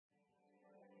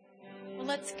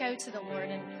let's go to the Lord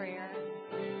in prayer.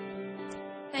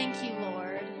 Thank you,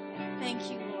 Lord. Thank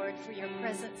you, Lord, for your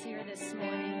presence here this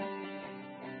morning.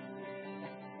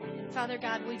 And Father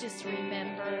God, we just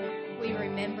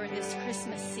remember this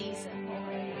Christmas season,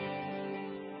 Lord.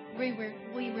 We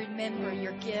remember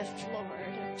your gift,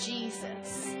 Lord, of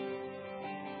Jesus.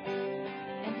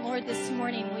 And Lord, this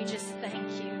morning we just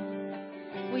thank you.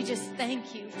 We just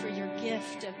thank you for your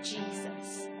gift of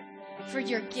Jesus. For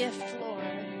your gift, Lord.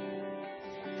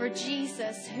 For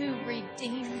Jesus who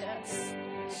redeemed us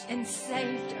and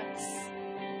saved us.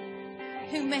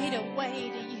 Who made a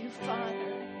way to you,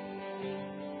 Father.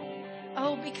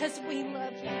 Oh, because we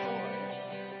love you, Lord.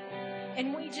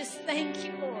 And we just thank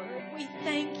you, Lord. We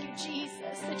thank you,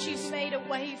 Jesus, that you've made a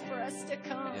way for us to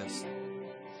come. Yes.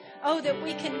 Oh, that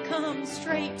we can come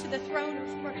straight to the throne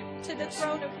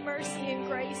of mercy and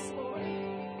grace, Lord.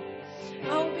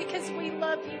 Oh, because we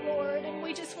love you, Lord, and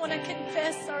we just want to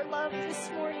confess our love this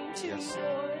morning to you,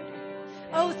 Lord.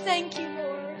 Oh, thank you,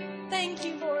 Lord. Thank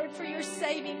you, Lord, for your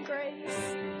saving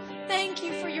grace. Thank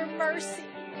you for your mercy.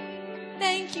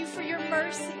 Thank you for your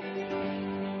mercy.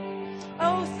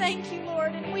 Oh, thank you,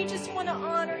 Lord, and we just want to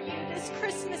honor you this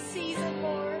Christmas season,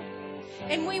 Lord.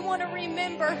 And we want to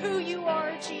remember who you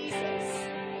are, Jesus.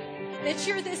 That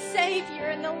you're the Savior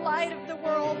and the light of the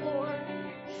world, Lord.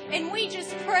 And we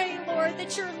just pray, Lord,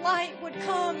 that your light would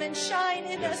come and shine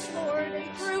in us, Lord,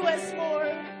 and through us,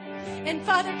 Lord. And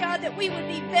Father God, that we would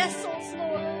be vessels,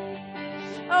 Lord.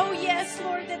 Oh, yes,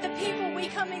 Lord, that the people we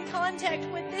come in contact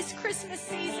with this Christmas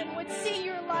season would see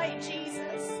your light,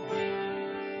 Jesus.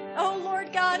 Oh,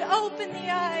 Lord God, open the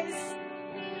eyes.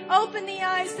 Open the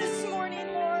eyes this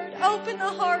morning, Lord. Open the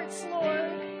hearts,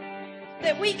 Lord,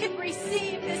 that we can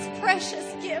receive this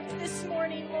precious gift this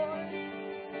morning, Lord.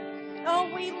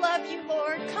 Oh, we love you,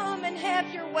 Lord. Come and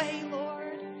have your way,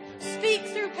 Lord. Speak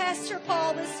through Pastor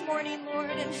Paul this morning,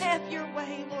 Lord, and have your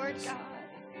way, Lord God.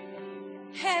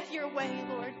 Have your way,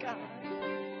 Lord God.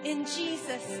 In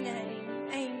Jesus' name,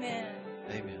 amen.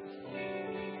 Amen.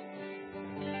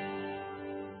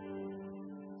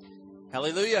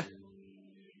 Hallelujah.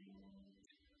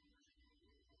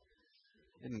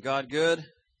 Isn't God good?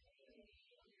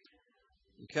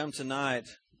 You come tonight.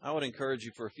 I would encourage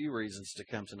you for a few reasons to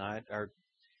come tonight. Our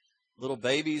little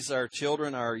babies, our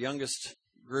children, our youngest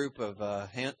group of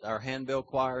our handbell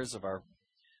choirs of our,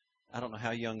 I don't know how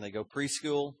young they go,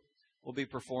 preschool will be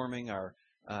performing. Our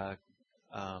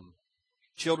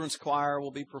children's choir will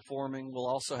be performing. We'll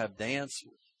also have dance.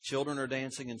 Children are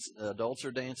dancing and adults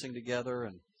are dancing together,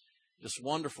 and just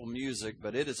wonderful music.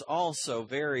 But it is also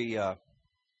very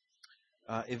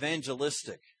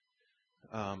evangelistic.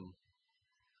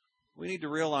 We need to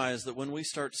realize that when we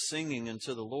start singing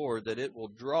unto the Lord, that it will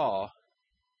draw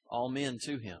all men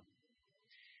to Him.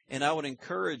 And I would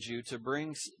encourage you to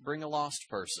bring a lost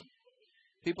person.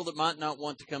 People that might not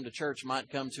want to come to church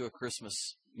might come to a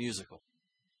Christmas musical.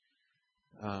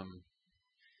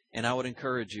 And I would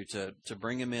encourage you to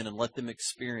bring them in and let them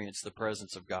experience the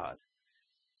presence of God.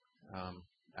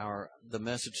 The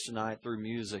message tonight through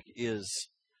music is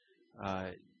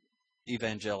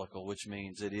evangelical, which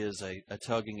means it is a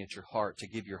tugging at your heart to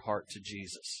give your heart to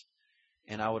Jesus.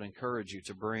 And I would encourage you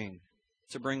to bring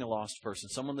a lost person,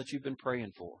 someone that you've been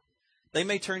praying for. They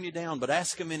may turn you down, but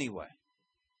ask them anyway.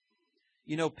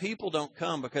 You know, people don't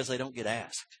come because they don't get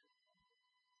asked.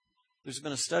 There's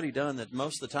been a study done that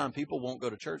most of the time people won't go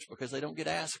to church because they don't get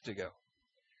asked to go.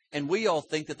 And we all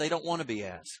think that they don't want to be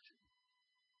asked.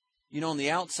 You know, on the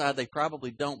outside they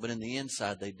probably don't, but in the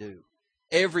inside they do.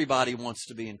 Everybody wants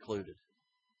to be included.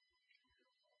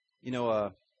 You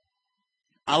know,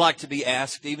 I like to be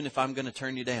asked even if I'm going to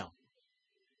turn you down.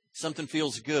 Something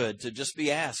feels good to just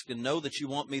be asked and know that you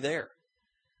want me there.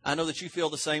 I know that you feel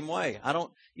the same way.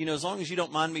 As long as you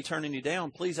don't mind me turning you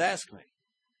down, please ask me.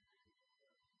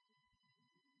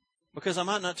 Because I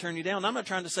might not turn you down. I'm not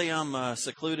trying to say I'm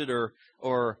secluded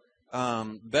or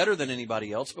better than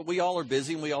anybody else, but we all are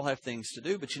busy and we all have things to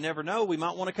do. But you never know, we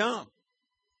might want to come.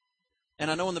 And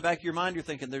I know in the back of your mind you're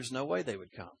thinking, there's no way they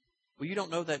would come. Well, you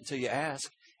don't know that until you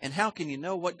ask. And how can you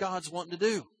know what God's wanting to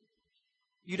do?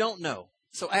 You don't know.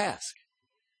 So ask.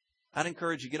 I'd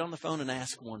encourage you, get on the phone and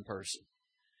ask one person.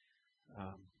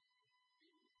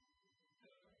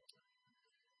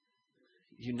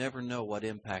 You never know what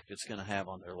impact it's going to have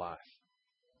on their life.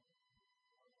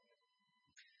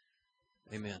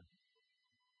 Amen.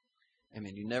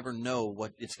 Amen. You never know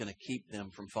what it's going to keep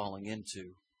them from falling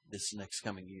into this next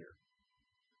coming year.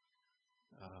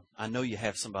 I know you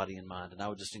have somebody in mind, and I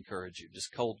would just encourage you.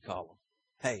 Just cold call them.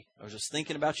 Hey, I was just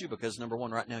thinking about you because, number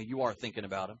one, right now you are thinking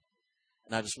about them.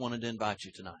 And I just wanted to invite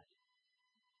you tonight.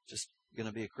 Just going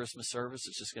to be a Christmas service.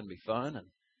 It's just going to be fun and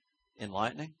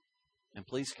enlightening. And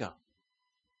please come.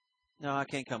 No, I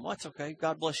can't come. Well, that's okay.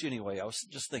 God bless you anyway. I was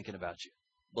just thinking about you.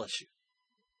 Bless you.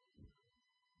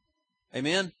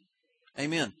 Amen?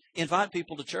 Amen. Invite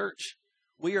people to church.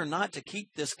 We are not to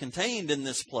keep this contained in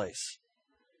this place.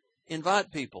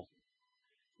 Invite people.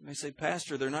 You may say,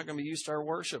 Pastor, they're not going to be used to our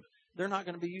worship. They're not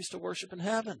going to be used to worship in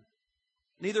heaven.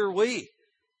 Neither are we.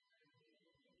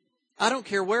 I don't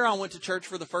care where I went to church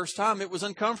for the first time. It was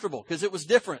uncomfortable because it was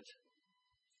different.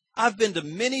 I've been to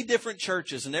many different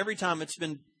churches, and every time it's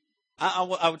been,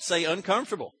 I would say,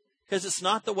 uncomfortable because it's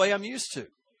not the way I'm used to.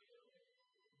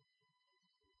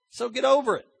 So get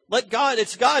over it. Let God,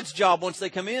 it's God's job once they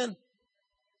come in.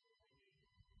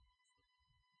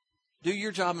 Do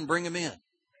your job and bring them in.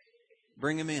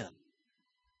 Bring them in.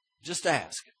 Just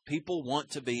ask. People want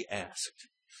to be asked.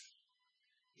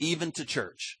 Even to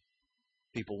church,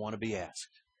 people want to be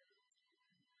asked.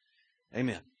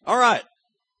 Amen. All right.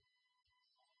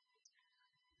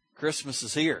 Christmas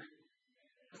is here.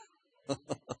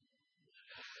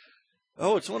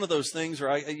 Oh, it's one of those things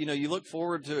where you look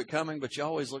forward to it coming, but you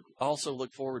always also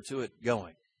look forward to it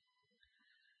going.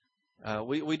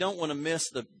 We don't want to miss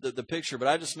the picture, but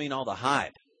I just mean all the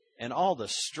hype and all the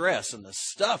stress and the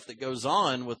stuff that goes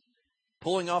on with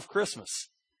pulling off Christmas.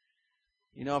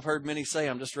 You know, I've heard many say,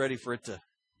 I'm just ready for it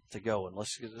to go and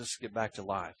let's get back to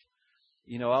life.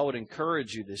 You know, I would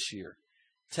encourage you this year,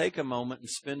 take a moment and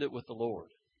spend it with the Lord.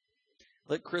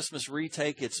 Let Christmas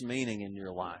retake its meaning in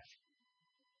your life.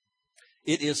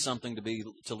 It is something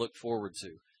to look forward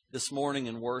to. This morning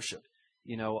in worship,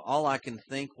 you know, all I can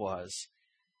think was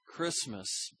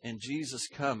Christmas and Jesus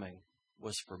coming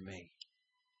was for me.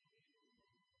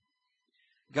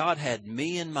 God had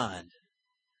me in mind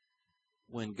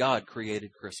when God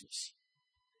created Christmas.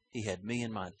 He had me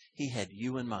in mind. He had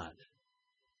you in mind.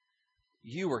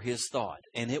 You were His thought,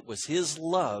 and it was His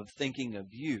love thinking of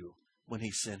you when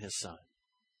He sent His Son.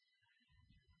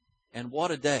 And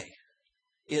what a day.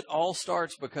 It all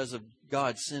starts because of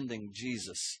God sending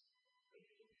Jesus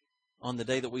on the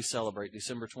day that we celebrate,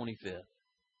 December 25th.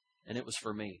 And it was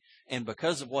for me. And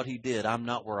because of what He did, I'm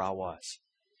not where I was.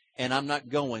 And I'm not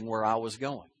going where I was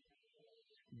going.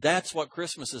 That's what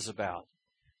Christmas is about,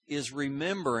 is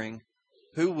remembering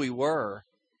who we were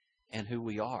and who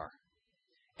we are.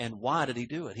 And why did He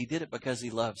do it? He did it because He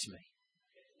loves me.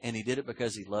 And He did it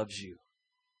because He loves you.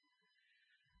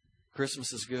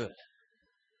 Christmas is good.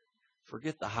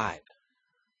 Forget the hype.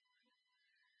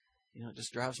 You know, it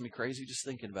just drives me crazy just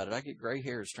thinking about it. I get gray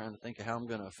hairs trying to think of how I'm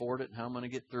going to afford it and how I'm going to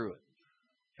get through it.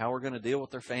 How we're going to deal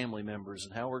with their family members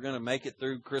and how we're going to make it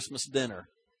through Christmas dinner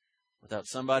without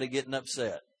somebody getting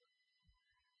upset.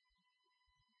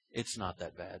 It's not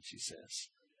that bad, she says.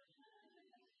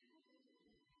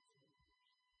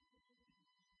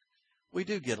 We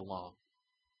do get along.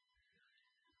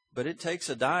 But it takes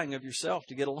a dying of yourself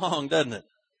to get along, doesn't it?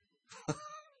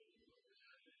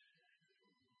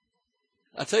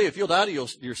 I tell you, if you'll die to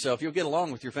yourself, you'll get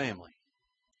along with your family.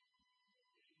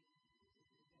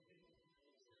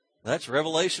 That's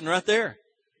revelation right there.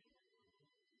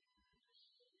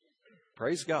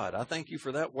 Praise God. I thank you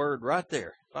for that word right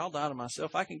there. If I'll die to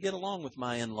myself, I can get along with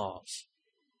my in-laws.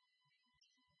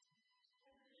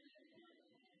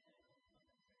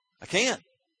 I can.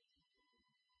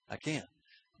 I can.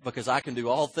 Because I can do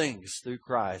all things through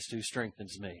Christ who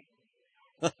strengthens me.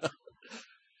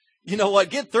 You know what?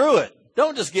 Get through it.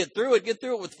 Don't just get through it. Get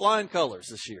through it with flying colors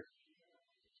this year.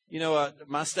 You know,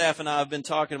 my staff and I have been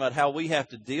talking about how we have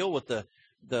to deal with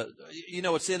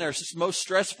it's in our most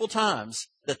stressful times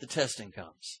that the testing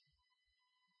comes.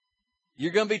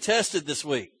 You're going to be tested this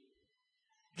week.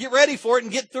 Get ready for it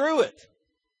and get through it.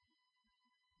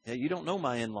 Yeah, you don't know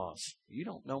my in-laws. You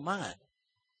don't know mine.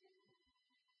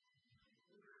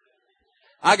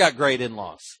 I got great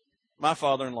in-laws. My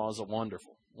father-in-law is a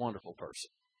wonderful, wonderful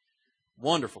person.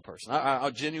 Wonderful person.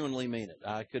 I genuinely mean it.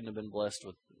 I couldn't have been blessed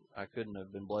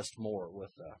more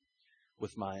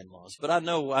with my in-laws. But I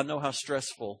know how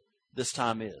stressful this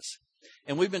time is.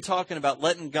 And we've been talking about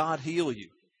letting God heal you.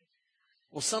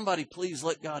 Will somebody please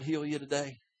let God heal you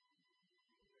today?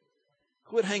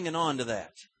 Quit hanging on to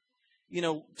that. You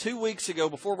know, 2 weeks ago,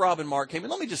 before Rob and Mark came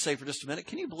in, let me just say for just a minute,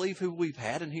 can you believe who we've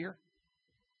had in here?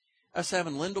 Us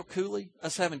having Lyndall Cooley,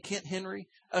 us having Kent Henry,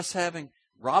 us having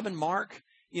Rob and Mark.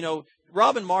 You know,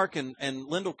 Rob and Mark and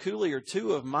Lyndall Cooley are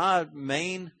two of my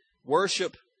main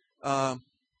worship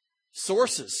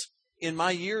sources in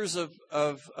my years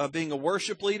of being a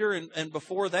worship leader and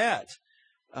before that.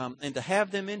 And to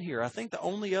have them in here, I think the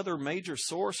only other major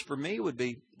source for me would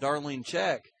be Darlene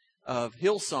Check of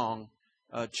Hillsong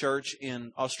Church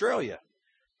in Australia.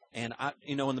 And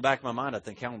in the back of my mind, I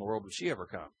think, how in the world would she ever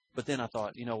come? But then I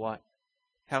thought, you know what?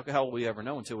 How will we ever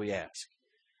know until we ask?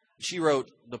 She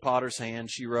wrote The Potter's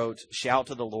Hand. She wrote Shout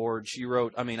to the Lord. She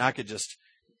wrote, I could just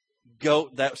go,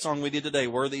 that song we did today,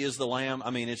 Worthy is the Lamb.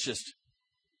 It's just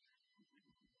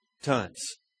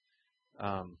tons.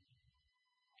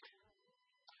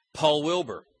 Paul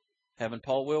Wilbur, having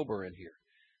Paul Wilbur in here.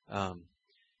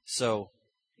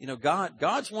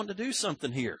 God's wanting to do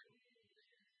something here.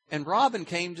 And Robin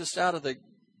came just out of the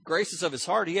graces of his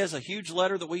heart. He has a huge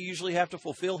letter that we usually have to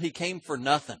fulfill. He came for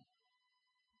nothing.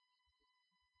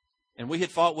 And we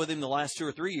had fought with him the last 2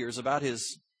 or 3 years about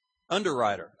his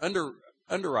underwriter,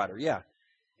 yeah.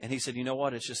 And he said, you know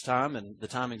what, it's just time, and the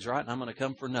timing's right, and I'm going to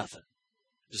come for nothing.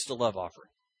 Just a love offering.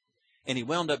 And he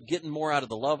wound up getting more out of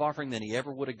the love offering than he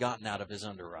ever would have gotten out of his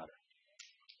underwriter.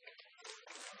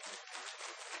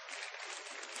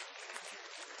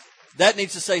 That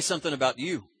needs to say something about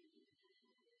you.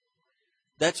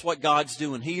 That's what God's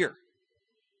doing here.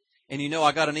 And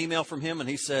I got an email from him, and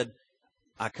he said,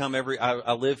 I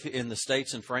live in the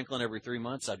States in Franklin every 3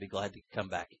 months. I'd be glad to come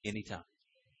back anytime.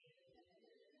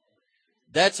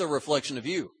 That's a reflection of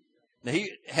you. Now,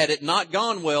 had it not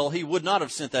gone well, he would not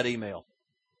have sent that email.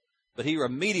 But he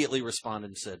immediately responded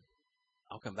and said,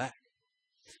 I'll come back.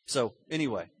 So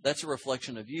anyway, that's a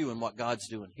reflection of you and what God's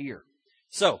doing here.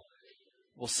 So,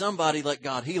 will somebody let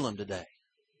God heal him today?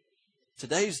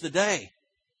 Today's the day.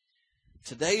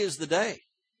 Today is the day.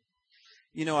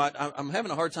 I'm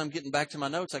having a hard time getting back to my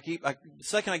notes. The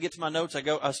second I get to my notes,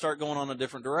 I start going on a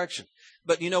different direction.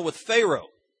 But with Pharaoh,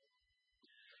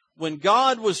 when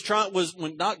God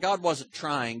wasn't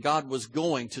trying, God was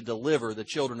going to deliver the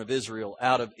children of Israel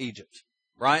out of Egypt,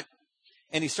 right?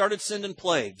 And he started sending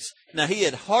plagues. Now, he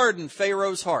had hardened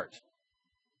Pharaoh's heart.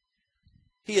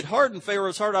 He had hardened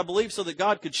Pharaoh's heart, I believe, so that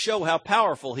God could show how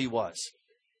powerful he was.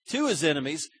 To his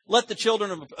enemies, let the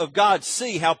children of God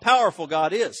see how powerful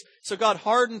God is. So God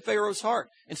hardened Pharaoh's heart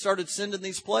and started sending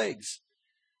these plagues.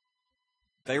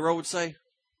 Pharaoh would say,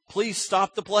 please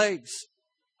stop the plagues.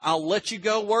 I'll let you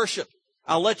go worship.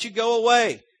 I'll let you go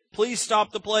away. Please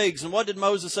stop the plagues. And what did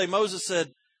Moses say? Moses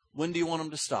said, when do you want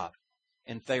them to stop?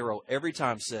 And Pharaoh every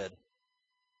time said,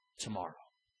 tomorrow.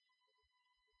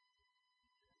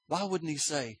 Why wouldn't he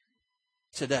say,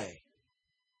 today?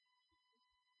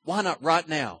 Why not right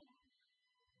now?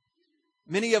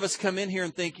 Many of us come in here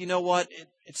and think, you know what?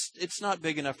 It's not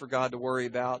big enough for God to worry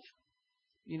about.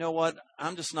 You know what?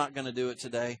 I'm just not going to do it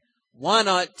today. Why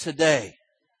not today?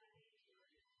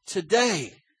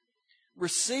 Today.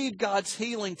 Receive God's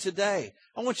healing today.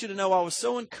 I want you to know I was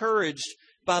so encouraged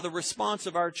by the response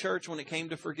of our church when it came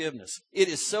to forgiveness. It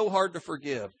is so hard to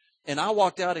forgive. And I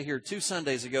walked out of here 2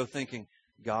 Sundays ago thinking,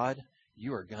 God,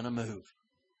 you are going to move.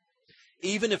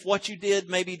 Even if what you did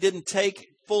maybe didn't take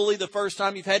fully the first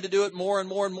time, you've had to do it more and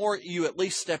more and more, you at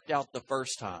least stepped out the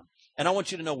first time. And I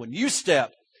want you to know when you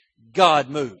step,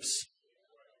 God moves.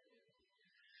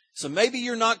 So maybe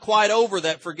you're not quite over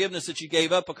that forgiveness that you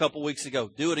gave up a couple weeks ago.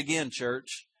 Do it again,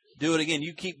 church. Do it again.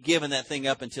 You keep giving that thing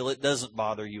up until it doesn't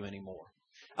bother you anymore.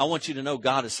 I want you to know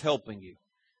God is helping you.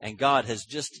 And God has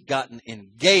just gotten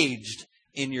engaged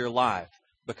in your life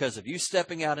because of you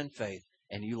stepping out in faith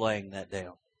and you laying that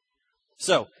down.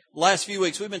 So, last few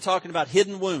weeks we've been talking about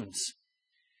hidden wounds.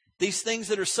 These things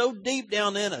that are so deep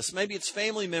down in us. Maybe it's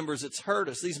family members that's hurt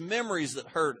us. These memories that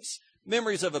hurt us.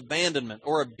 Memories of abandonment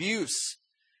or abuse,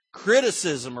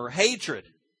 criticism or hatred.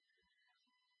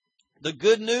 The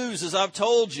good news, as I've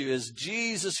told you, is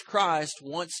Jesus Christ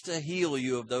wants to heal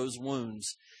you of those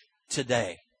wounds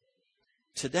today.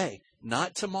 Today,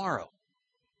 not tomorrow.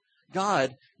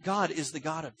 God is the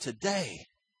God of today.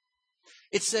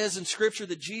 It says in Scripture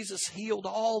that Jesus healed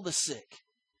all the sick.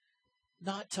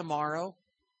 Not tomorrow.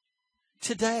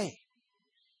 Today.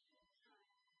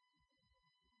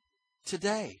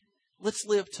 Today. Let's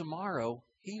live tomorrow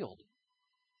healed.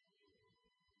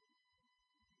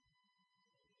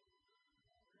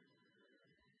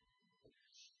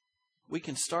 We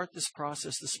can start this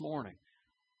process this morning.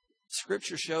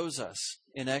 Scripture shows us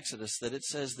in Exodus that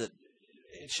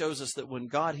it shows us that when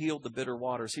God healed the bitter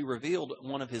waters, He revealed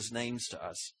one of His names to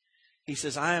us. He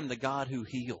says, I am the God who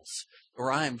heals,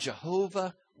 or I am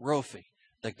Jehovah Rophi,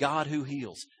 the God who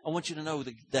heals. I want you to know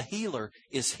that the healer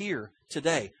is here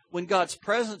today. When God's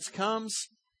presence comes,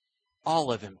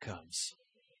 all of Him comes.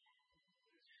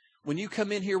 When you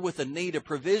come in here with a need, a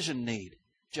provision need,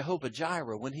 Jehovah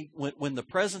Jireh, when the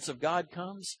presence of God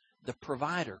comes, the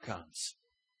provider comes.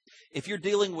 If you're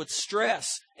dealing with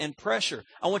stress and pressure,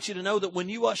 I want you to know that when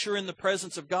you usher in the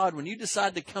presence of God, when you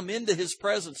decide to come into His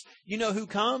presence, you know who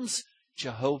comes?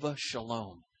 Jehovah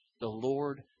Shalom, the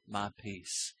Lord my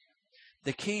peace.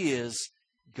 The key is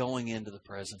going into the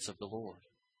presence of the Lord.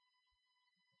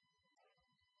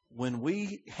 When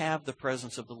we have the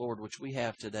presence of the Lord, which we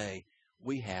have today,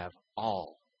 we have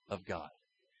all of God.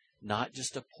 Not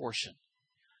just a portion.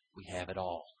 We have it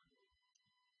all.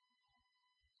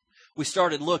 We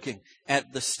started looking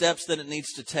at the steps that it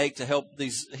needs to take to help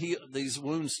these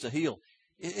wounds to heal.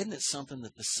 Isn't it something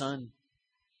that the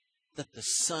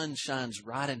sun shines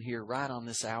right in here, right on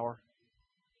this hour?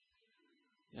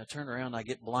 I turn around and I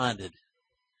get blinded.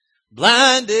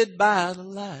 Blinded by the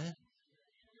light.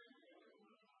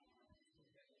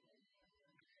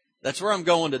 That's where I'm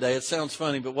going today. It sounds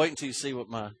funny, but wait until you see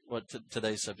what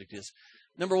today's subject is.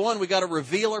 Number one, we got to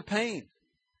reveal our pain.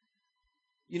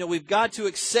 We've got to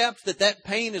accept that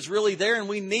pain is really there, and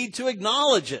we need to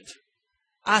acknowledge it.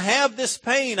 I have this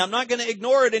pain. I'm not going to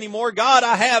ignore it anymore. God,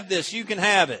 I have this. You can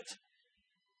have it.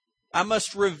 I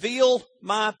must reveal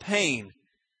my pain.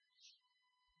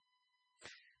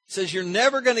 It says you're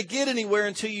never going to get anywhere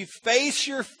until you face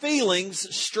your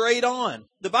feelings straight on.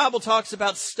 The Bible talks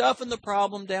about stuffing the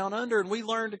problem down under, and we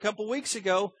learned a couple weeks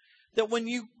ago that when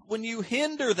you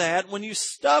hinder that, when you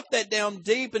stuff that down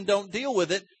deep and don't deal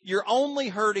with it, you're only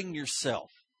hurting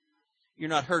yourself. You're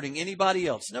not hurting anybody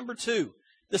else. Number two,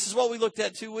 this is what we looked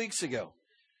at 2 weeks ago,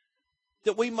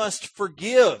 that we must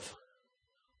forgive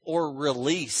or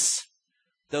release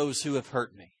those who have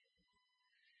hurt me.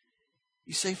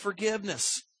 You say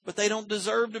forgiveness, but they don't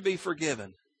deserve to be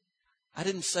forgiven. I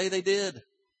didn't say they did.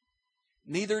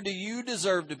 Neither do you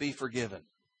deserve to be forgiven.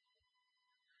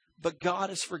 But God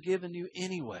has forgiven you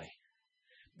anyway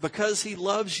because He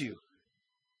loves you.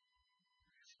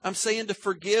 I'm saying to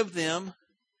forgive them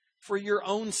for your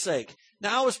own sake.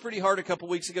 Now, I was pretty hard a couple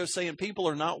weeks ago saying people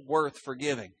are not worth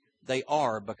forgiving. They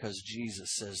are, because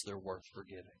Jesus says they're worth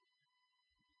forgiving.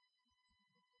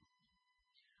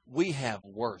 We have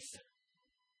worth.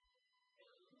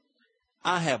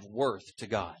 I have worth to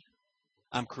God.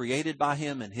 I'm created by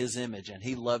Him in His image, and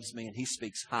He loves me, and He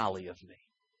speaks highly of me.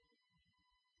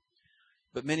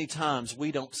 But many times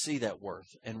we don't see that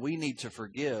worth, and we need to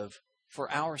forgive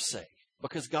for our sake,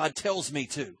 because God tells me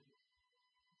to.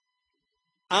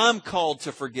 I'm called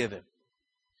to forgive him.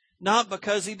 Not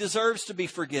because he deserves to be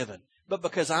forgiven, but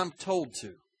because I'm told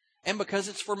to, and because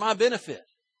it's for my benefit.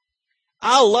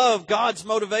 I love God's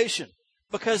motivation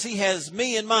because He has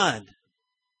me in mind.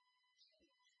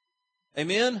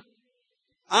 Amen?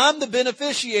 I'm the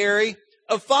beneficiary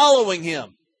of following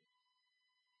Him.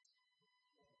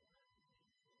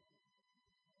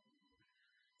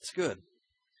 It's good.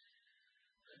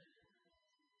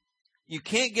 You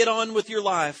can't get on with your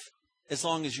life as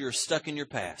long as you're stuck in your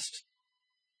past.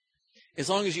 As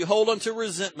long as you hold on to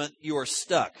resentment, you are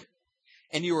stuck.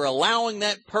 And you are allowing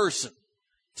that person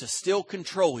to still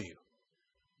control you.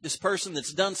 This person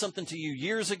that's done something to you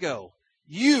years ago,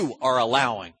 you are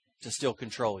allowing to still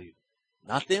control you.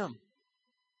 Not them.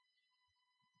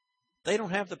 They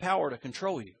don't have the power to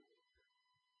control you.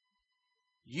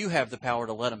 You have the power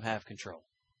to let them have control.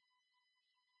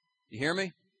 You hear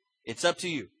me? It's up to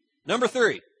you. Number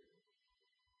 3.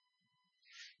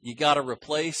 You got to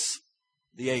replace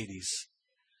the 80s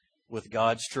with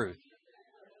God's truth.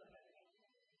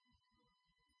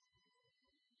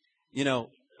 You know,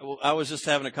 I was just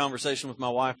having a conversation with my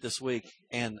wife this week,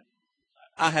 and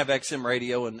I have XM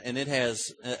radio, and it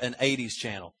has an 80s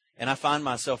channel, and I find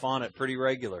myself on it pretty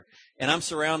regular. And I'm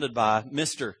surrounded by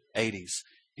Mr. 80s.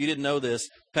 If you didn't know this,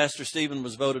 Pastor Stephen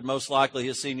was voted most likely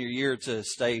his senior year to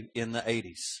stay in the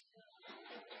 80s.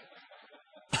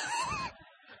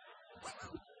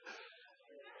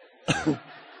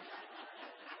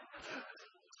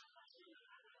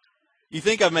 You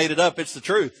think I've made it up. It's the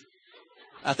truth.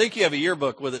 I think you have a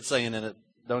yearbook with it saying in it,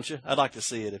 don't you? I'd like to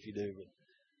see it if you do. But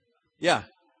yeah.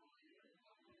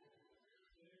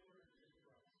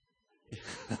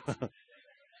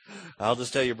 I'll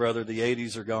just tell you, brother, the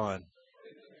 80s are gone.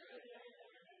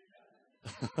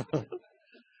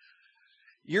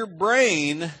 Your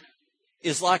brain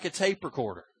is like a tape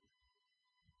recorder.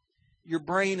 Your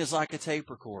brain is like a tape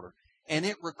recorder, and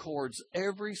it records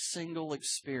every single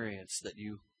experience that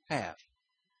you have,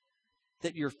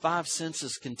 that your 5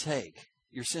 senses can take.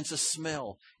 Your sense of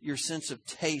smell, your sense of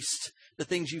taste, the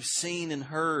things you've seen and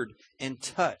heard and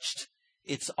touched.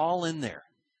 It's all in there.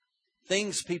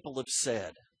 Things people have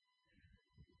said.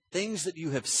 Things that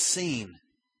you have seen.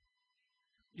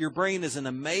 Your brain is an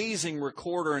amazing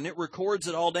recorder, and it records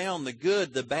it all down. The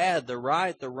good, the bad, the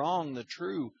right, the wrong, the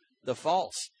true, the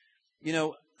false. You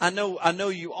know, I know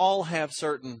you all have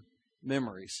certain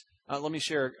memories. Let me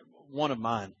share one of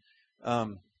mine.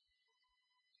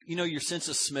 You know, your sense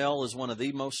of smell is one of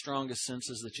the most strongest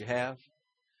senses that you have.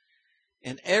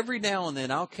 And every now and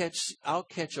then I'll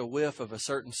catch a whiff of a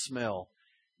certain smell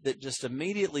that just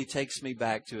immediately takes me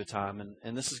back to a time,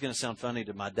 and this is going to sound funny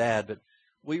to my dad, but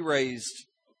we raised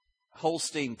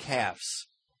Holstein calves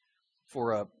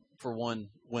for one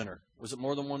winter. Was it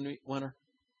more than one winter?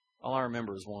 All I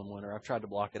remember is one winter. I've tried to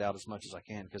block it out as much as I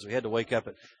can because we had to wake up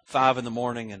at 5 a.m.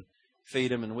 and feed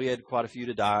them, and we had quite a few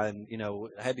to die, and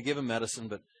I had to give them medicine.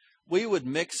 But we would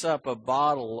mix up a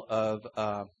bottle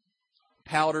of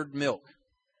powdered milk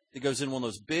that goes in one of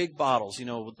those big bottles,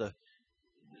 with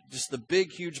the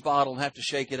big, huge bottle, and have to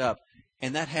shake it up.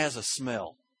 And that has a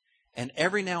smell. And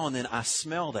every now and then I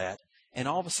smell that, and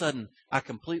all of a sudden I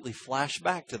completely flash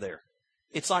back to there.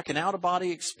 It's like an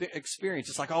out-of-body experience.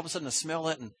 It's like all of a sudden I smell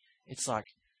it, and it's like,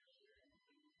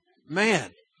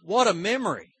 man, what a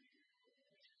memory.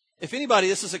 If anybody,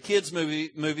 this is a kid's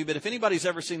movie, but if anybody's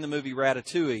ever seen the movie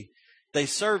Ratatouille, they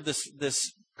serve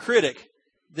this critic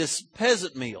this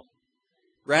peasant meal,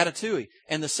 Ratatouille.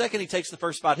 And the second he takes the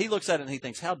first bite, he looks at it and he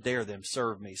thinks, how dare them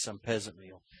serve me some peasant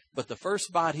meal? But the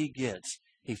first bite he gets,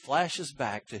 he flashes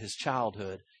back to his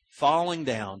childhood, falling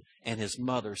down, and his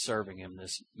mother serving him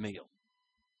this meal.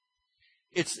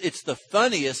 It's the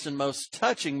funniest and most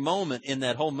touching moment in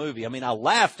that whole movie. I mean, I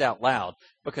laughed out loud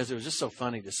because it was just so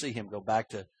funny to see him go back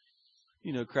to,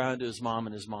 crying to his mom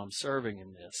and his mom serving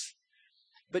him this.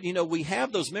 But, we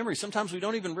have those memories. Sometimes we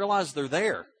don't even realize they're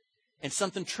there, and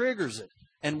something triggers it,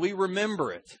 and we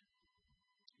remember it.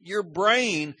 Your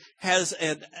brain has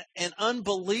an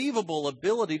unbelievable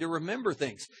ability to remember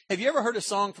things. Have you ever heard a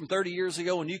song from 30 years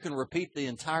ago and you can repeat the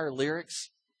entire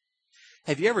lyrics?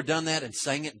 Have you ever done that and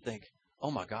sang it and think, oh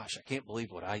my gosh, I can't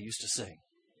believe what I used to sing?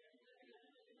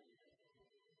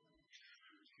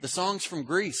 The songs from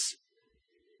Grease,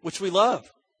 which we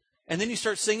love. And then you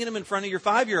start singing them in front of your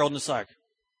 5-year-old and it's like,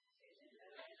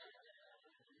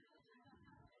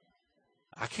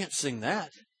 I can't sing that.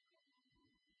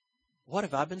 What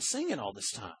have I been singing all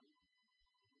this time?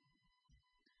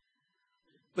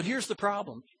 But here's the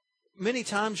problem. Many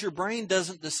times your brain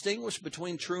doesn't distinguish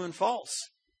between true and false,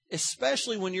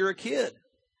 especially when you're a kid.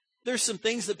 There's some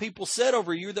things that people said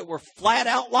over you that were flat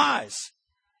out lies.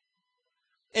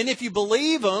 And if you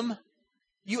believe them,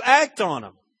 you act on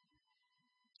them.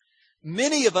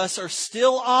 Many of us are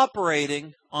still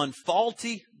operating on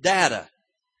faulty data.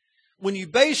 When you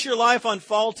base your life on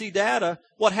faulty data,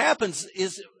 what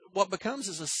becomes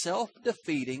is a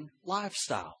self-defeating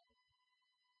lifestyle.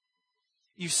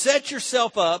 You set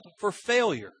yourself up for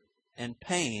failure and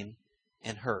pain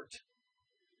and hurt.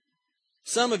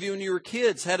 Some of you, when you were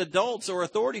kids, had adults or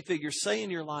authority figures say in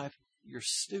your life, you're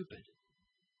stupid.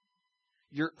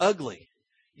 You're ugly.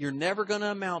 You're never going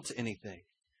to amount to anything.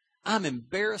 I'm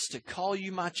embarrassed to call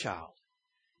you my child.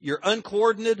 You're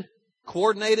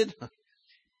uncoordinated.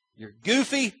 You're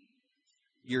goofy.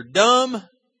 You're dumb.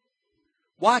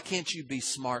 Why can't you be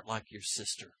smart like your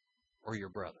sister or your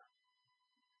brother?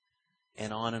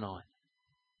 And on and on.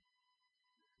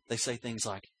 They say things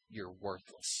like, you're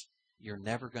worthless. You're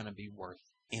never going to be worth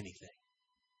anything.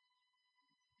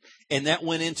 And that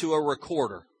went into a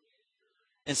recorder.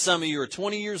 And some of you are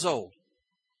 20 years old,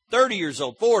 30 years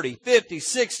old, 40, 50,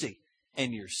 60,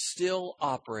 and you're still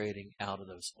operating out of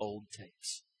those old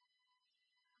tapes.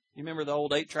 You remember the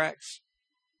old 8-tracks?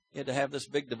 You had to have this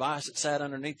big device that sat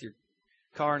underneath your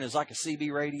car, and it was like a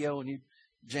CB radio, and you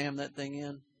jam that thing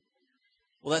in.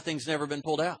 Well, that thing's never been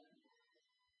pulled out.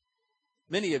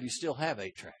 Many of you still have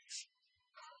 8-tracks.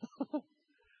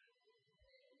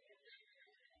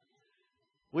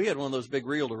 We had one of those big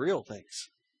reel-to-reel things.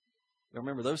 You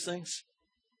remember those things?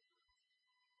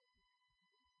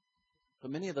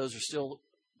 But many of those are still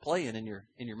playing in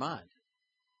your mind.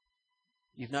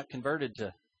 You've not converted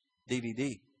to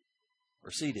DVD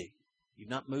or CD. You've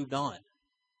not moved on.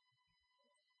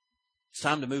 It's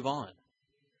time to move on.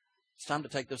 It's time to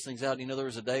take those things out. There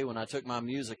was a day when I took my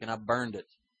music and I burned it.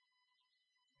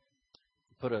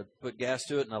 Put gas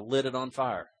to it and I lit it on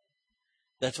fire.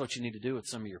 That's what you need to do with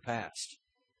some of your past.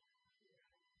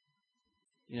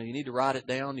 You need to write it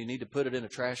down. You need to put it in a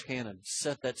trash can and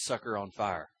set that sucker on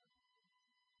fire.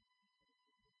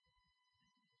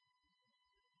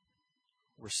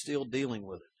 We're still dealing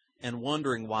with it and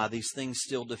wondering why these things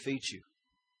still defeat you.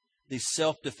 These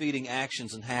self-defeating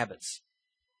actions and habits.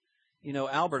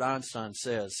 Albert Einstein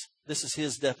says, this is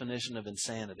his definition of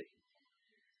insanity,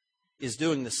 is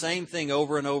doing the same thing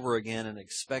over and over again and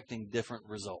expecting different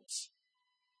results.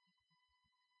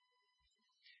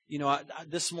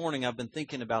 This morning I've been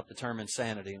thinking about the term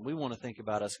insanity, and we want to think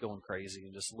about us going crazy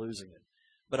and just losing it.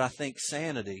 But I think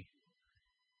sanity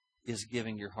is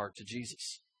giving your heart to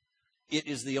Jesus. It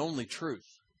is the only truth.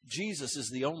 Jesus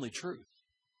is the only truth.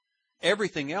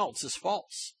 Everything else is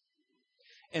false.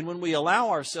 And when we allow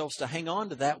ourselves to hang on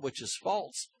to that which is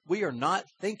false, we are not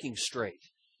thinking straight.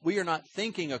 We are not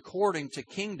thinking according to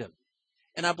kingdom.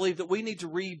 And I believe that we need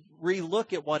to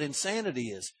re-look at what insanity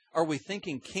is. Are we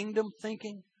thinking kingdom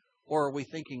thinking, or are we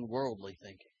thinking worldly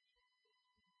thinking?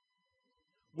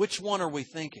 Which one are we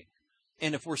thinking?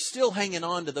 And if we're still hanging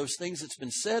on to those things that's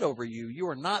been said over you, you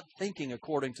are not thinking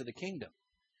according to the kingdom.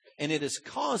 And it is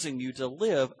causing you to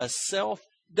live a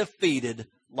self-defeated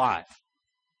life.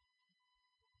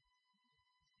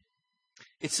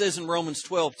 It says in Romans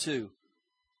 12:2,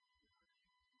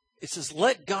 it says,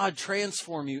 let God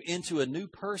transform you into a new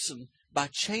person by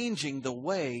changing the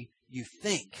way you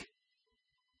think.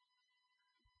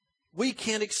 We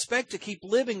can't expect to keep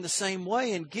living the same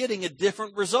way and getting a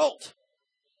different result.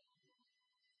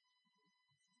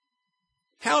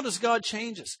 How does God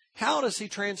change us? How does He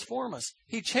transform us?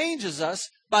 He changes us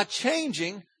by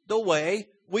changing the way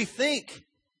we think.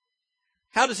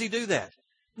 How does He do that?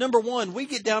 Number one, we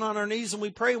get down on our knees and we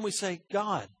pray and we say,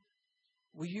 God,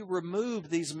 will you remove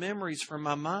these memories from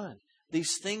my mind?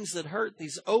 These things that hurt,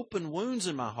 these open wounds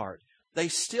in my heart, they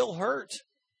still hurt.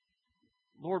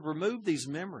 Lord, remove these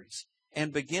memories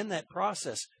and begin that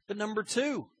process. But number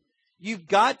two, you've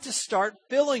got to start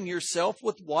filling yourself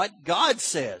with what God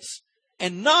says.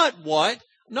 And not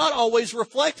always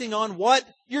reflecting on what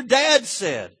your dad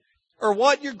said, or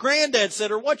what your granddad said,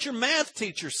 or what your math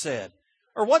teacher said,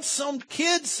 or what some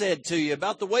kid said to you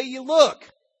about the way you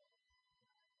look.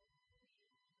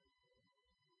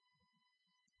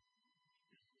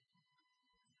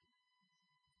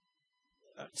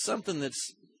 Something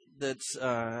that's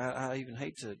I even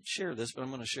hate to share this, but I'm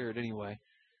going to share it anyway.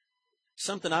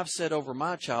 Something I've said over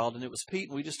my child, and it was Pete,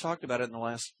 and we just talked about it in the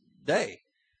last day,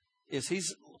 is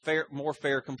he's more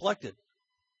fair complected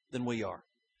than we are.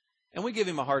 And we give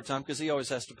him a hard time because he always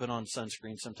has to put on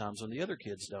sunscreen sometimes when the other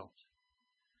kids don't.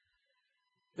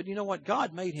 But you know what?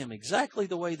 God made him exactly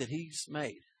the way that he's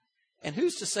made. And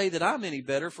who's to say that I'm any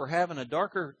better for having a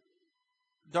darker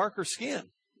skin?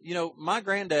 You know, my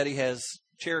granddaddy has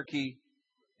Cherokee.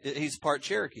 He's part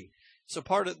Cherokee. So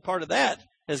part of that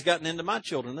has gotten into my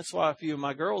children. That's why a few of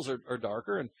my girls are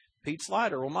darker and Pete's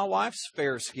lighter. Well, my wife's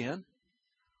fair skin.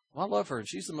 Well, I love her, and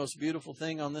she's the most beautiful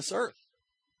thing on this earth.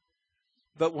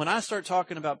 But when I start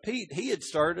talking about Pete, he had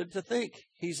started to think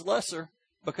he's lesser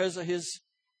because of his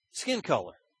skin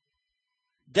color.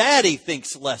 Daddy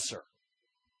thinks lesser.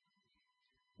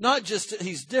 Not just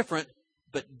he's different,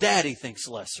 but Daddy thinks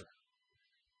lesser.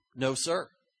 No, sir.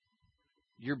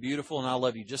 You're beautiful, and I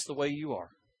love you just the way you are.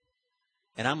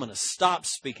 And I'm going to stop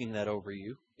speaking that over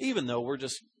you, even though we're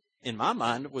just, in my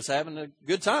mind, was having a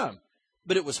good time.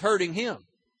 But it was hurting him.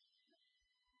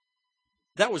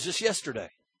 That was just yesterday.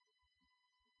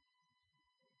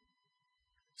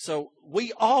 So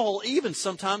we all, even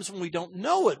sometimes when we don't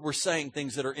know it, we're saying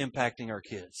things that are impacting our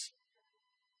kids.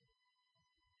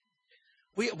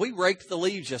 We raked the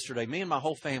leaves yesterday, me and my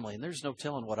whole family, and there's no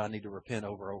telling what I need to repent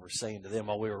over saying to them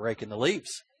while we were raking the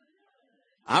leaves.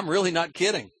 I'm really not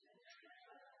kidding.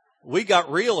 We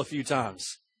got real a few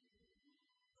times.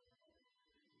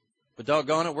 But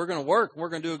doggone it, we're going to work, and we're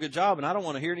going to do a good job, and I don't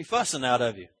want to hear any fussing out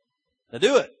of you. Now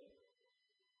do it.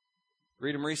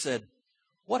 Rita Marie said,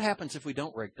 what happens if we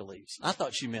don't rake the leaves? I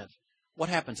thought she meant, what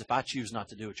happens if I choose not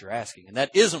to do what you're asking? And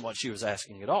that isn't what she was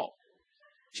asking at all.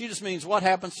 She just means, what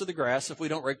happens to the grass if we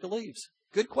don't rake the leaves?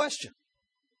 Good question.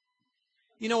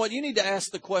 You know what? You need to ask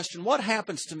the question, what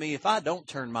happens to me if I don't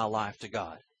turn my life to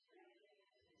God?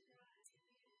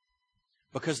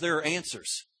 Because there are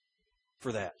answers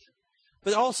for that.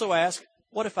 But also ask,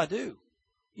 what if I do?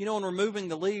 You know, in removing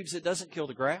the leaves, it doesn't kill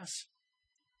the grass.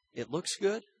 It looks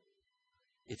good.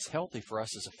 It's healthy for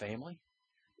us as a family.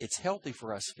 It's healthy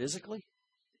for us physically.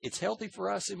 It's healthy for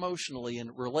us emotionally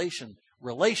and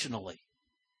relationally.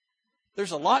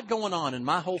 There's a lot going on in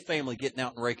my whole family getting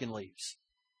out and raking leaves.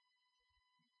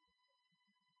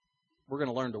 We're going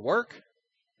to learn to work,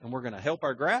 and we're going to help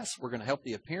our grass. We're going to help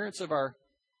the appearance of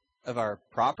our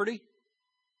property.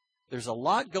 There's a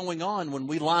lot going on when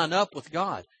we line up with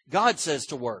God. God says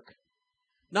to work.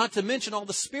 Not to mention all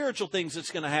the spiritual things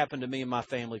that's going to happen to me and my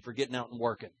family for getting out and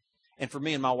working. And for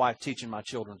me and my wife teaching my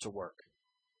children to work.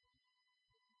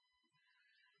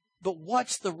 But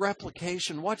what's the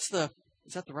replication? Is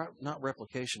that the right, not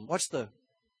replication. What's the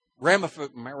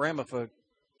ramification?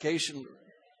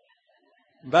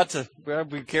 I'm about to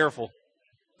be careful.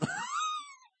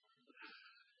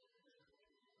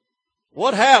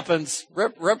 What happens?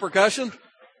 Repercussion?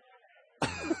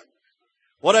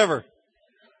 Whatever.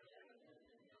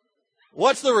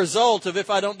 What's the result of if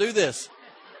I don't do this?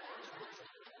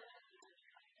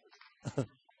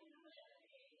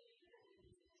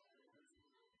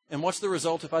 And what's the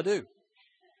result if I do?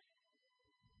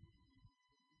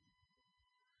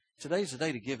 Today's the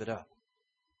day to give it up.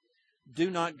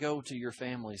 Do not go to your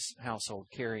family's household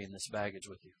carrying this baggage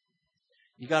with you.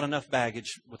 You got enough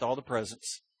baggage with all the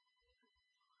presents,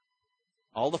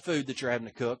 all the food that you're having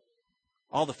to cook,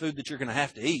 all the food that you're going to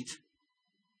have to eat.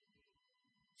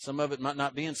 Some of it might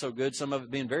not being so good, some of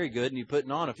it being very good, and you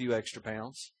putting on a few extra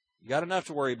pounds. You got enough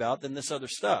to worry about than this other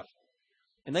stuff.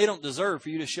 And they don't deserve for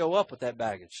you to show up with that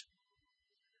baggage.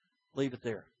 Leave it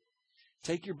there.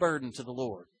 Take your burden to the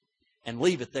Lord and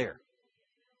leave it there.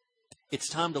 It's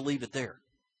time to leave it there.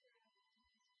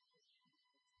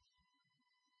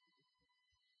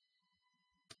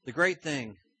 The great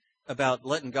thing about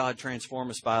letting God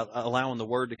transform us by allowing the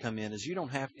Word to come in is you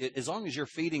don't have, as long as you're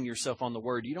feeding yourself on the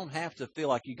Word, you don't have to feel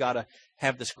like you got to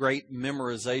have this great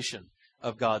memorization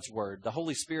of God's Word. The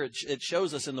Holy Spirit, it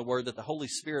shows us in the Word that the Holy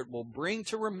Spirit will bring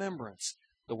to remembrance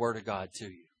the Word of God to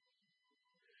you.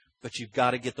 But you've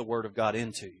got to get the Word of God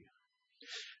into you.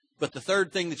 But the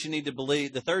third thing that you need to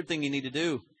believe, the third thing you need to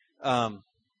do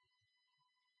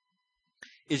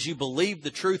is you believe the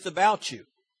truth about you.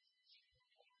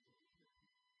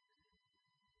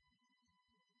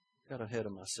 Got ahead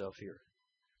of myself here.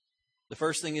 The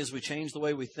first thing is we change the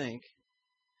way we think.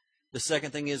 The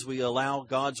second thing is we allow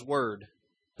God's Word,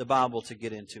 the Bible, to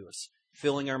get into us,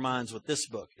 filling our minds with this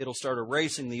book. It'll start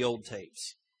erasing the old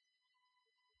tapes.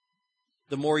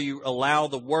 The more you allow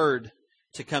the Word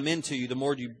to come into you, the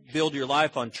more you build your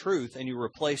life on truth and you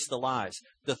replace the lies.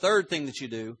 The third thing that you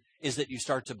do is that you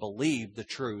start to believe the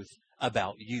truth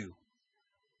about you.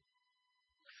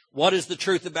 What is the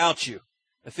truth about you?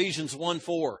 Ephesians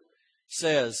 1:4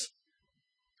 says,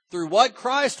 through what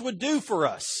Christ would do for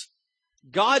us,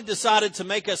 God decided to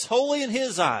make us holy in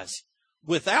His eyes,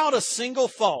 without a single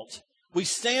fault. We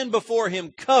stand before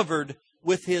Him covered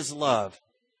with His love.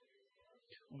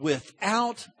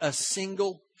 Without a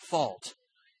single fault.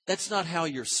 That's not how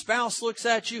your spouse looks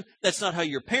at you. That's not how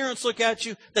your parents look at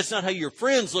you. That's not how your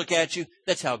friends look at you.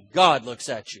 That's how God looks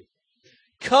at you.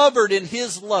 Covered in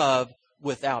His love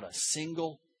without a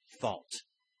single fault.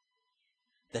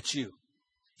 That's you.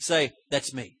 Say,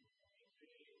 that's me.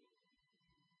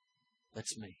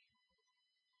 That's me.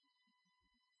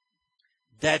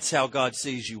 That's how God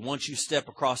sees you once you step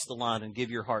across the line and give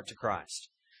your heart to Christ.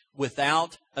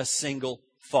 Without a single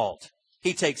fault.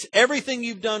 He takes everything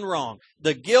you've done wrong,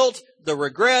 the guilt, the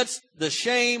regrets, the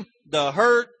shame, the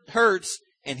hurts,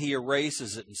 and He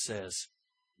erases it and says,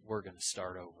 we're going to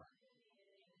start over.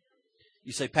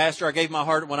 You say, Pastor, I gave my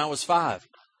heart when I was 5.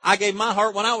 I gave my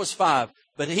heart when I was 5,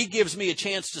 but He gives me a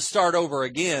chance to start over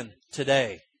again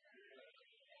today.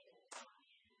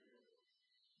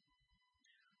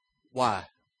 Why?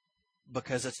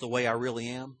 Because that's the way I really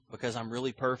am? Because I'm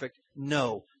really perfect?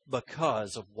 No,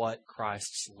 because of what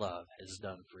Christ's love has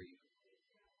done for you.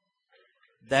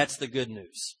 That's the good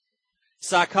news.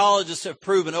 Psychologists have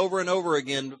proven over and over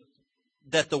again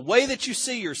that the way that you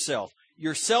see yourself,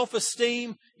 your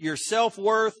self-esteem, your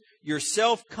self-worth, your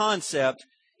self-concept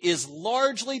is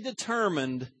largely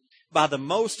determined by the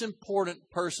most important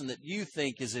person that you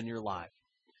think is in your life.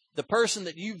 The person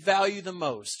that you value the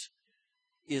most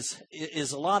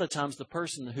is a lot of times the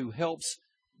person who helps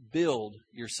build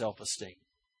your self-esteem.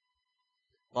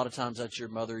 A lot of times that's your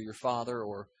mother, your father,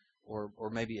 or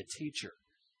maybe a teacher.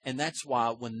 And that's why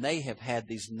when they have had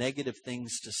these negative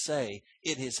things to say,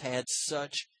 it has had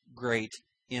such great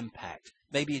impact.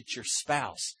 Maybe it's your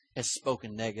spouse has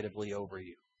spoken negatively over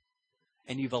you.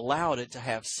 And you've allowed it to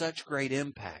have such great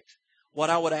impact. What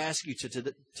I would ask you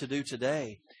to do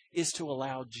today is to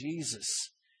allow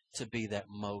Jesus to be that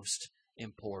most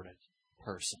important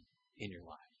person in your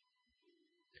life.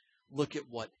 Look at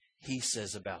what He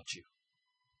says about you.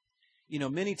 You know,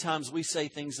 many times we say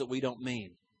things that we don't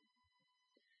mean.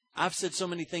 I've said so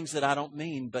many things that I don't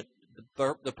mean, but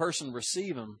the person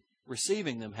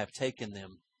receiving them have taken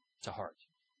them to heart.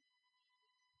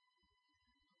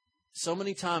 So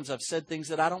many times I've said things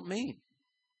that I don't mean,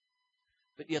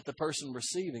 but yet the person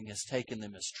receiving has taken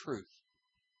them as truth,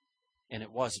 and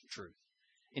it wasn't truth.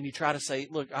 And you try to say,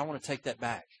 look, I want to take that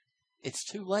back. It's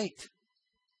too late.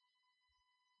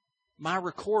 My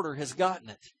recorder has gotten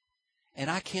it. And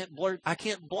I can't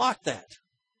block that.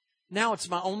 Now it's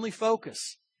my only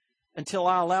focus until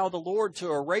I allow the Lord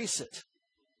to erase it.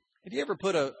 Have you ever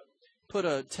put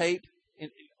a tape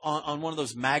on one of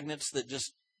those magnets that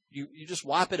just you just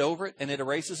wipe it over it and it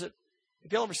erases it?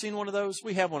 Have y'all ever seen one of those?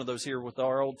 We have one of those here with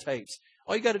our old tapes.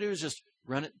 All you got to do is just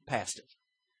run it past it.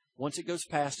 Once it goes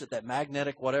past it, that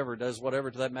magnetic whatever does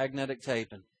whatever to that magnetic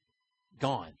tape and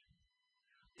gone.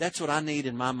 That's what I need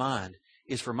in my mind,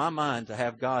 is for my mind to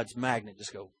have God's magnet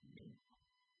just go.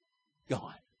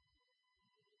 gone.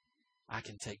 I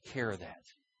can take care of that.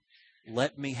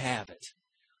 Let me have it.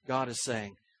 God is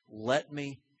saying, let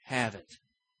me have it.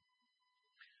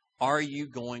 Are you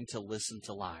going to listen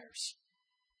to liars?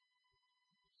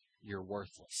 You're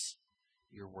worthless.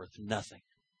 You're worth nothing.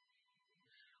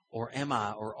 Or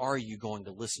are you going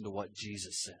to listen to what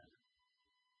Jesus said?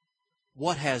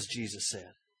 What has Jesus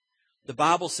said? The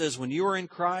Bible says when you are in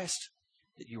Christ,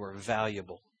 that you are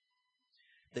valuable,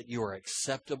 that you are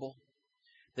acceptable,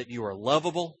 that you are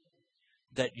lovable,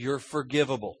 that you're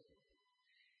forgivable,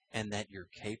 and that you're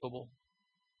capable,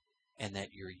 and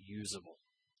that you're usable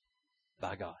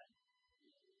by God.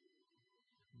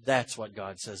 That's what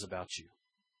God says about you.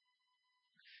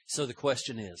 So the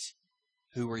question is,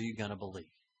 who are you going to believe?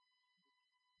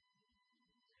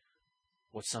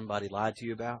 What somebody lied to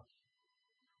you about?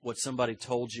 What somebody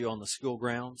told you on the school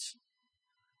grounds?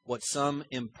 What some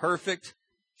imperfect,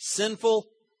 sinful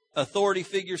authority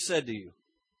figure said to you?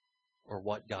 Or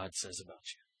what God says about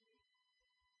you?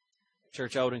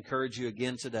 Church, I would encourage you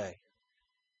again today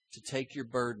to take your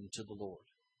burden to the Lord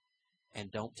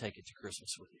and don't take it to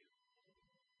Christmas with you.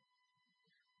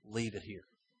 Leave it here.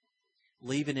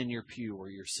 Leave it in your pew where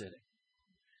you're sitting.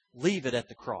 Leave it at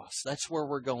the cross. That's where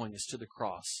we're going, is to the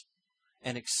cross.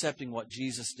 And accepting what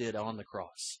Jesus did on the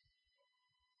cross.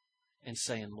 And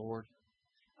saying, Lord,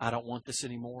 I don't want this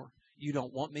anymore. You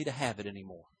don't want me to have it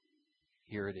anymore.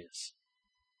 Here it is.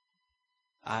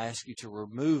 I ask you to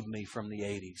remove me from the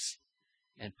 80s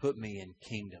and put me in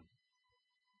kingdom.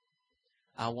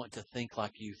 I want to think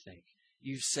like you think.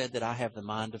 You've said that I have the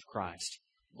mind of Christ.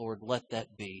 Lord, let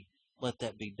that be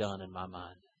done in my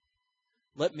mind.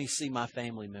 Let me see my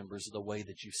family members the way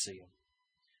that you see them.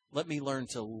 Let me learn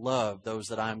to love those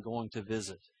that I'm going to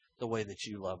visit the way that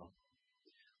you love them.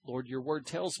 Lord, your word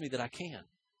tells me that I can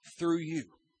through you.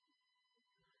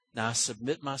 Now I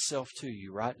submit myself to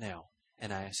you right now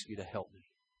and I ask you to help me.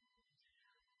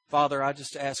 Father, I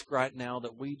just ask right now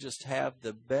that we just have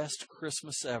the best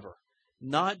Christmas ever,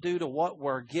 not due to what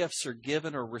our gifts are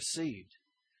given or received,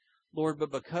 Lord, but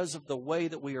because of the way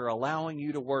that we are allowing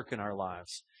you to work in our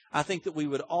lives. I think that we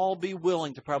would all be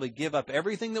willing to probably give up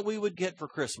everything that we would get for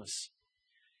Christmas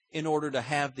in order to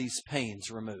have these pains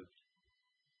removed.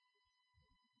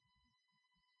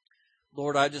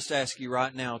 Lord, I just ask you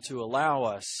right now to allow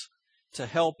us, to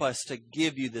help us to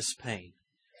give you this pain.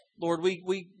 Lord,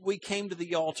 we came to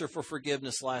the altar for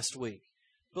forgiveness last week,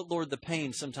 but Lord, the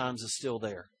pain sometimes is still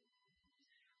there.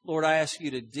 Lord, I ask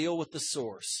you to deal with the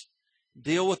source,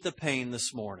 deal with the pain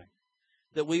this morning,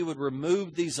 that we would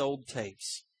remove these old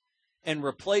tapes and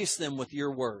replace them with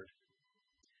your word.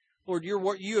 Lord,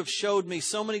 you have showed me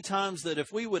so many times that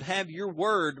if we would have your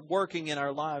word working in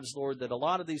our lives, Lord, that a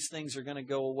lot of these things are going to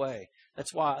go away.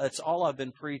 That's all I've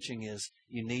been preaching is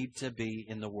you need to be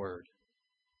in the word.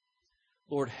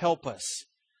 Lord, help us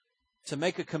to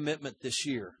make a commitment this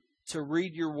year to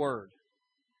read your word,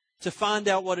 to find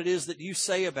out what it is that you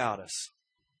say about us.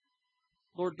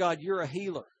 Lord God, you're a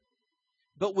healer.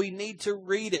 But we need to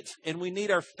read it, and we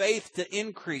need our faith to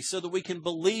increase so that we can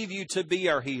believe you to be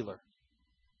our healer.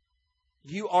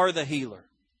 You are the healer.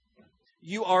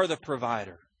 You are the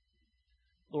provider.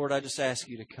 Lord, I just ask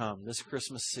you to come this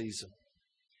Christmas season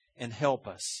and help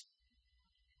us.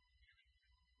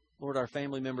 Lord, our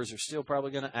family members are still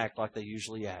probably going to act like they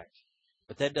usually act,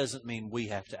 but that doesn't mean we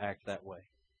have to act that way.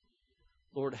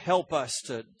 Lord, help us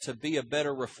to be a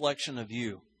better reflection of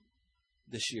you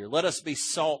this year. Let us be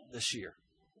salt this year.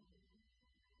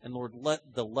 And Lord,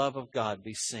 let the love of God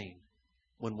be seen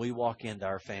when we walk into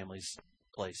our families'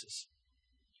 places.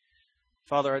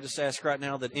 Father, I just ask right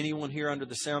now that anyone here under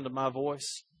the sound of my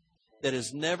voice that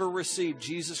has never received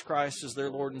Jesus Christ as their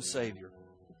Lord and Savior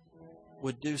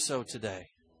would do so today.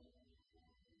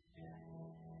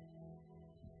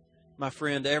 My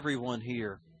friend, everyone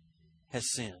here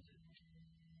has sinned.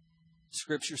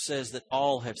 Scripture says that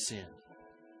all have sinned.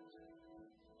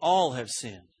 All have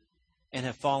sinned and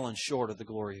have fallen short of the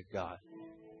glory of God.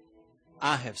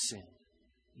 I have sinned.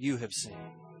 You have sinned.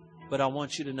 But I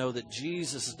want you to know that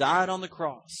Jesus died on the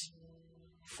cross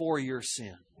for your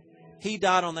sin. He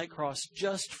died on that cross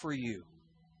just for you,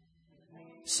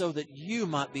 so that you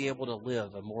might be able to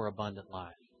live a more abundant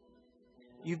life.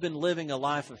 You've been living a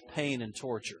life of pain and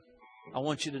torture. I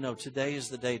want you to know today is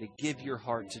the day to give your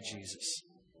heart to Jesus.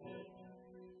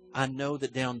 I know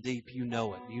that down deep you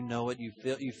know it. You know it.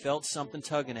 You felt something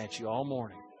tugging at you all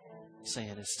morning,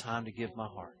 saying, it's time to give my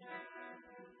heart.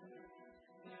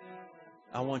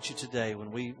 I want you today, when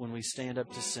we stand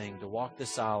up to sing, to walk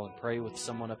this aisle and pray with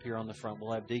someone up here on the front.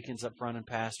 We'll have deacons up front and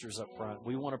pastors up front.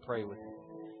 We want to pray with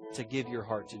you. to give your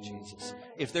heart to Jesus.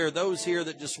 If there are those here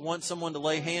that just want someone to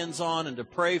lay hands on and to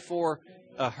pray for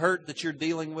a hurt that you're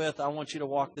dealing with, I want you to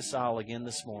walk this aisle again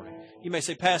this morning. You may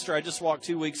say, Pastor, I just walked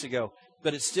 2 weeks ago,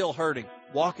 but it's still hurting.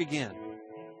 Walk again.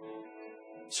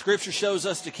 Scripture shows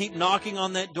us to keep knocking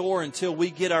on that door until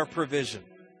we get our provision.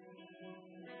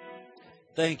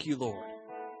 Thank you, Lord.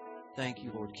 Thank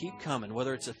you, Lord. Keep coming,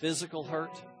 whether it's a physical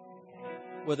hurt,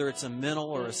 whether it's a mental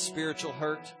or a spiritual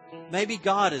hurt. Maybe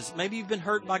you've been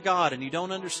hurt by God and you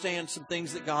don't understand some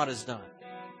things that God has done.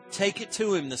 Take it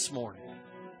to Him this morning.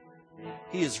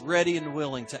 He is ready and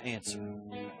willing to answer.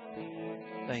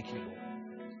 Thank you, Lord.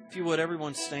 If you would,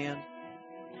 everyone stand.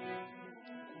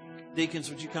 Deacons,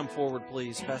 would you come forward,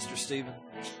 please? Pastor Stephen.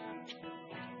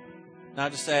 Now, I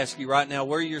just ask you right now,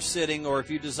 where you're sitting, or if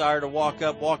you desire to walk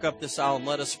up this aisle and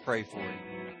let us pray for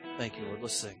you. Thank you, Lord.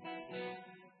 Let's sing.